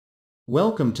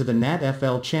Welcome to the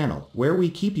NatFL channel, where we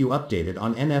keep you updated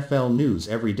on NFL news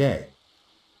every day.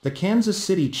 The Kansas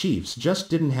City Chiefs just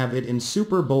didn't have it in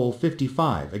Super Bowl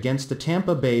 55 against the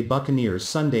Tampa Bay Buccaneers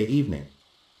Sunday evening.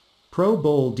 Pro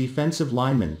Bowl defensive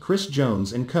lineman Chris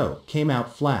Jones and co. came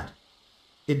out flat.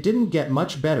 It didn't get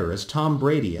much better as Tom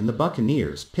Brady and the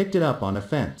Buccaneers picked it up on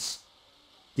offense.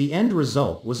 The end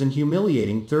result was an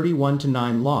humiliating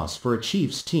 31-9 loss for a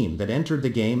Chiefs team that entered the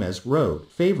game as road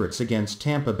favorites against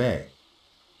Tampa Bay.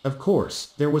 Of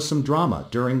course, there was some drama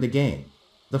during the game.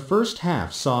 The first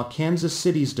half saw Kansas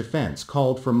City's defense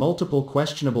called for multiple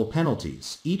questionable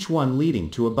penalties, each one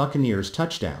leading to a Buccaneers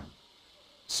touchdown.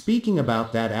 Speaking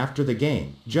about that after the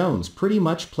game, Jones pretty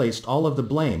much placed all of the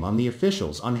blame on the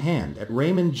officials on hand at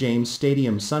Raymond James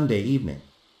Stadium Sunday evening.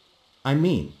 "I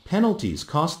mean, penalties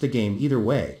cost the game either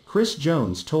way," Chris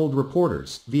Jones told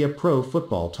reporters via Pro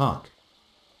Football Talk.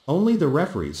 "Only the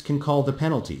referees can call the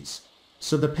penalties.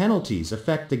 So the penalties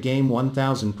affect the game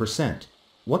 1000%.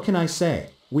 What can I say?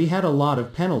 We had a lot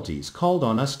of penalties called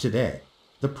on us today."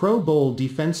 The Pro Bowl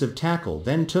defensive tackle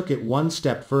then took it one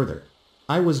step further.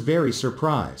 "I was very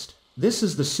surprised. This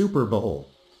is the Super Bowl.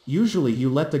 Usually you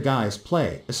let the guys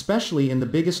play, especially in the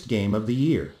biggest game of the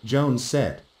year," Jones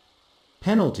said.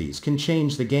 "Penalties can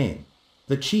change the game.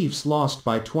 The Chiefs lost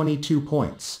by 22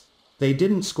 points. They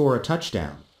didn't score a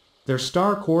touchdown. Their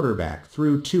star quarterback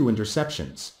threw 2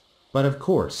 interceptions. But of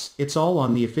course, it's all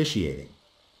on the officiating.